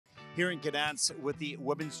here in Gdansk with the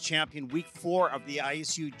women's champion, week 4 of the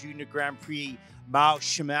ISU Junior Grand Prix, Mao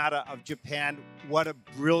SHIMADA of Japan. What a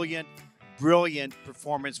brilliant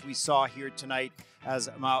performance we saw here tonight as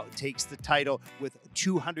Mao takes the title with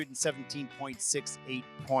 217.68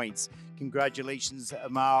 points. Congratulations,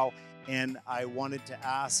 Mao. And I wanted to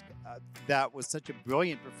ask, that was such a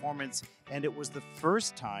brilliant performance, and it was the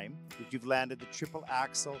first time that you've landed the triple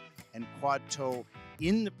axel and quad toe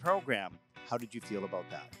in the program. How did you feel about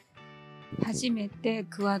that? 初めて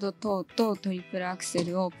クワッドトーとトリプルアクセ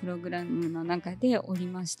ルをプログラムの中で降り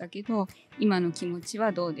ましたけど、今の気持ち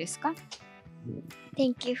はどうですか？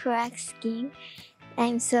 Thank you for asking.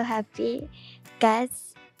 I'm so happy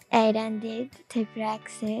because I landed triple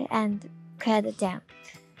axel and quad jump.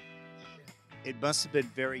 It must have been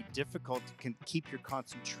very difficult to keep your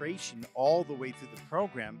concentration all the way through the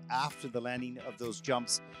program after the landing of those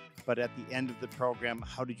jumps. But at the end of the program,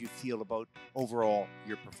 how did you feel about overall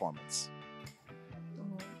your performance?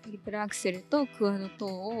 トリプルアクセルとクワッドト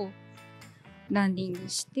ーをランディング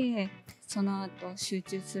して、その後集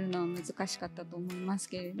中するのは難しかったと思います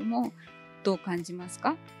けれども、どう感じます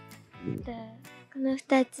か？この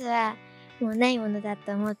2つはもうないものだ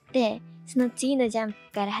と思って、その次のジャン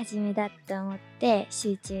プから始めだと思って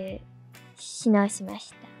集中し直しま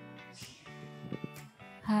した。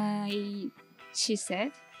She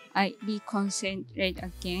said, I reconcentrate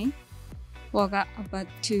again. What about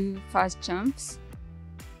 2 first jumps?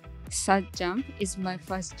 Third jump is my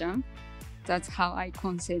first jump. That's how I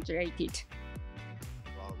concentrated.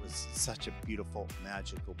 Well, it was such a beautiful,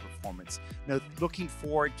 magical performance. Now, looking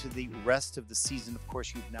forward to the rest of the season, of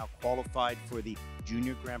course, you've now qualified for the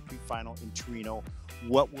Junior Grand Prix final in Torino.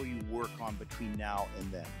 What will you work on between now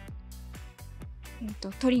and then?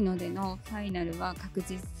 トリノでのファイナルは確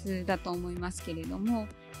実だと思いますけれども、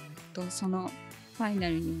そのファイナ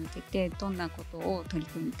ルに向けてどんなことを取り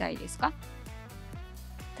組みたいですか？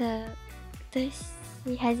今年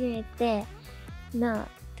初めての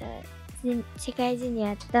世界ジュニ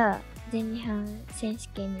アと全日本選手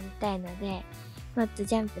権に出たいので、もっと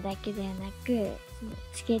ジャンプだけではなく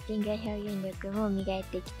スケーティングや表現力も磨い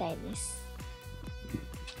ていきたいです。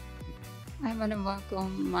I want to work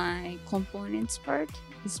on my components part,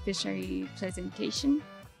 especially presentation,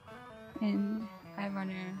 and I want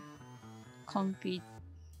to compete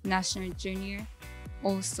national junior,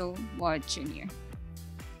 also world junior.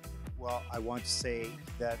 Well, I want to say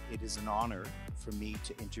that it is an honor for me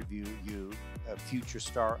to interview you, a future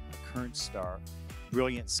star, a current star,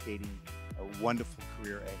 brilliant skating, a wonderful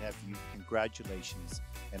career ahead of you. Congratulations,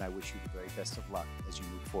 and I wish you the very best of luck as you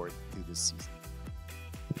move forward through this season.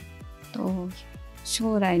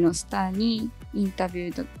 将来のスターにインタビ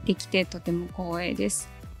ューできてとても光栄です。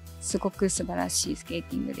すごく素晴らしいスケー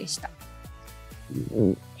ティングでした。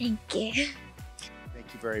Thank you.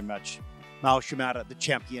 Thank you very much. Mao SHIMADA, the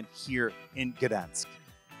champion here in Gdansk.